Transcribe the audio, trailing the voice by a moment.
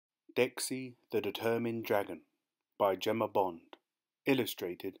Dexxy The Determined Dragon by Gemma,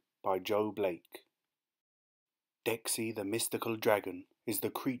 illustrated by Joe Blake. Dexxy the mystical dragon is the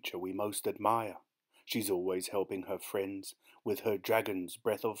creature we most admire. She's always helping her friends with her dragon's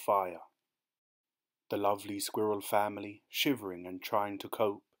breath of fire. The lovely squirrel family, shivering and trying to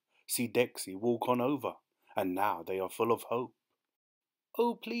cope, see Dexxy walk on over, and now they are full of hope.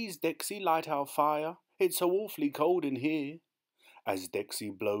 "Oh, please, Dexxy, light our fire. It's so awfully cold in here." As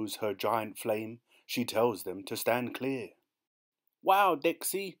Dexxy blows her giant flame, she tells them to stand clear. "Wow,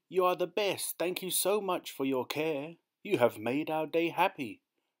 Dexxy, you are the best. Thank you so much for your care. You have made our day happy.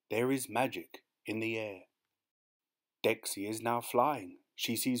 There is magic in the air." Dexxy is now flying.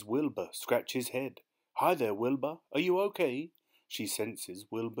 She sees Wilbur scratch his head. "Hi there, Wilbur. Are you okay?" She senses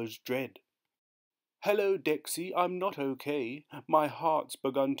Wilbur's dread. "Hello, Dexxy. I'm not okay. My heart's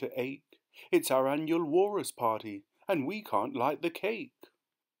begun to ache. It's our annual walrus party, and we can't light the cake."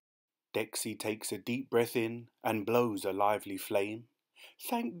 Dexxy takes a deep breath in and blows a lively flame.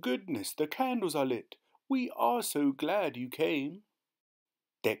 "Thank goodness the candles are lit. We are so glad you came."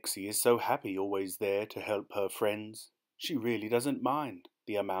 Dexxy is so happy, always there to help her friends. She really doesn't mind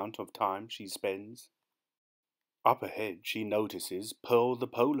the amount of time she spends. Up ahead she notices Pearl the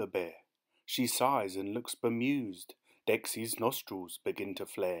polar bear. She sighs and looks bemused. Dexxy's nostrils begin to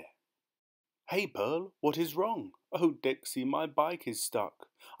flare. "Hey Pearl, what is wrong?" "Oh Dexxy, my bike is stuck.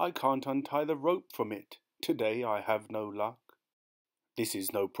 I can't untie the rope from it. Today I have no luck." This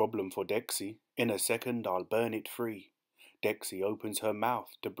is no problem for Dexxy. In a second I'll burn it free. Dexxy opens her mouth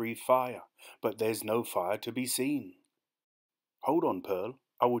to breathe fire, but there's no fire to be seen. "Hold on, Pearl.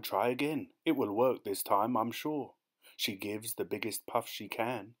 I will try again. It will work this time, I'm sure." She gives the biggest puff she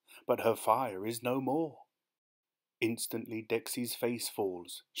can, but her fire is no more. Instantly Dexxy's face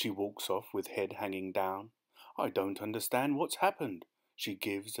falls. She walks off with head hanging down. "I don't understand what's happened." She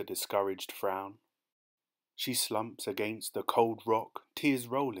gives a discouraged frown. She slumps against the cold rock, tears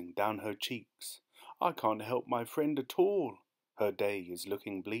rolling down her cheeks. "I can't help my friend at all." Her day is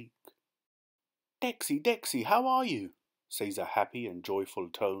looking bleak. "Dexxy, Dexxy, how are you?" says a happy and joyful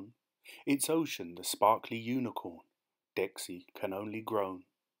tone. It's Ocean, the sparkly unicorn. Dexxy can only groan.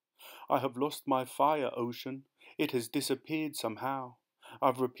 "I have lost my fire, Ocean. It has disappeared somehow.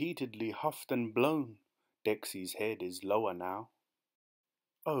 I've repeatedly huffed and blown." Dexxy's head is lower now.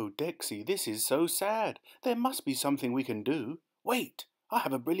 "Oh, Dexxy, this is so sad. There must be something we can do. Wait, I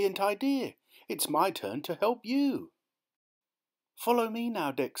have a brilliant idea. It's my turn to help you." "Follow me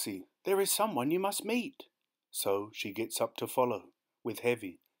now, Dexxy. There is someone you must meet." So she gets up to follow, with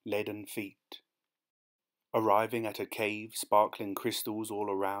heavy, leaden feet. Arriving at a cave, sparkling crystals all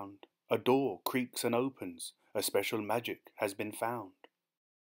around, a door creaks and opens. A special magic has been found.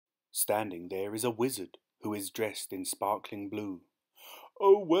 Standing there is a wizard who is dressed in sparkling blue.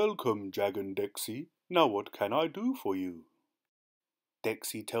 "Oh, welcome, Dragon Dexxy. Now what can I do for you?"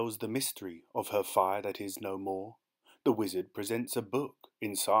 Dexxy tells the mystery of her fire that is no more. The wizard presents a book.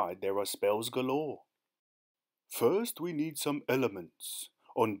 Inside there are spells galore. "First we need some elements.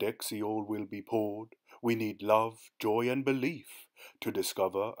 On Dexxy all will be poured. We need love, joy and belief to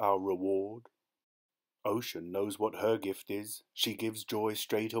discover our reward." Ocean knows what her gift is. She gives joy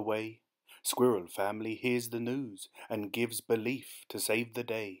straight away. Squirrel family hears the news and gives belief to save the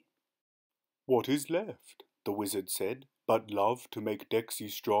day. "What is left?" the wizard said, "but love to make Dexxy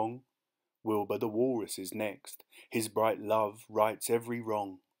strong?" Wilbur the walrus is next. His bright love rights every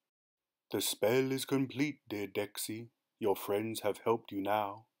wrong. "The spell is complete, dear Dexxy. Your friends have helped you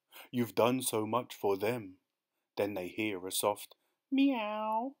now. You've done so much for them." Then they hear a soft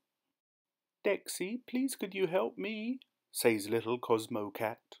meow. "Dexxy, please could you help me?" says little Cosmo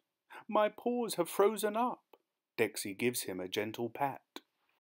Cat. "My paws have frozen up." Dexxy gives him a gentle pat.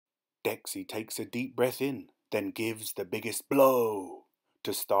 Dexxy takes a deep breath in, then gives the biggest blow.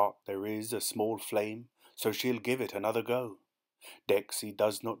 To start there is a small flame, so she'll give it another go. Dexxy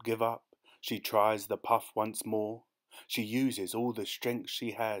does not give up. She tries the puff once more. She uses all the strength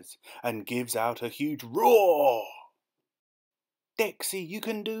she has and gives out a huge roar. "Dexxy, you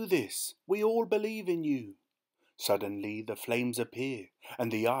can do this. We all believe in you." Suddenly the flames appear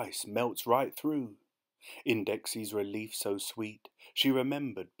and the ice melts right through. In Dexxy's relief so sweet, she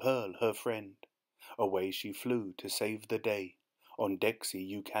remembered Pearl, her friend. Away she flew to save the day. On Dexxy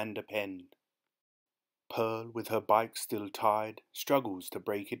you can depend. Pearl, with her bike still tied, struggles to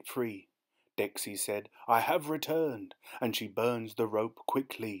break it free. Dexxy said, "I have returned," and she burns the rope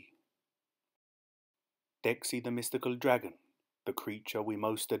quickly. Dexxy the mystical dragon, the creature we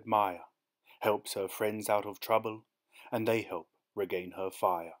most admire, helps her friends out of trouble, and they help regain her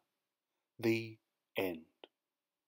fire. The end.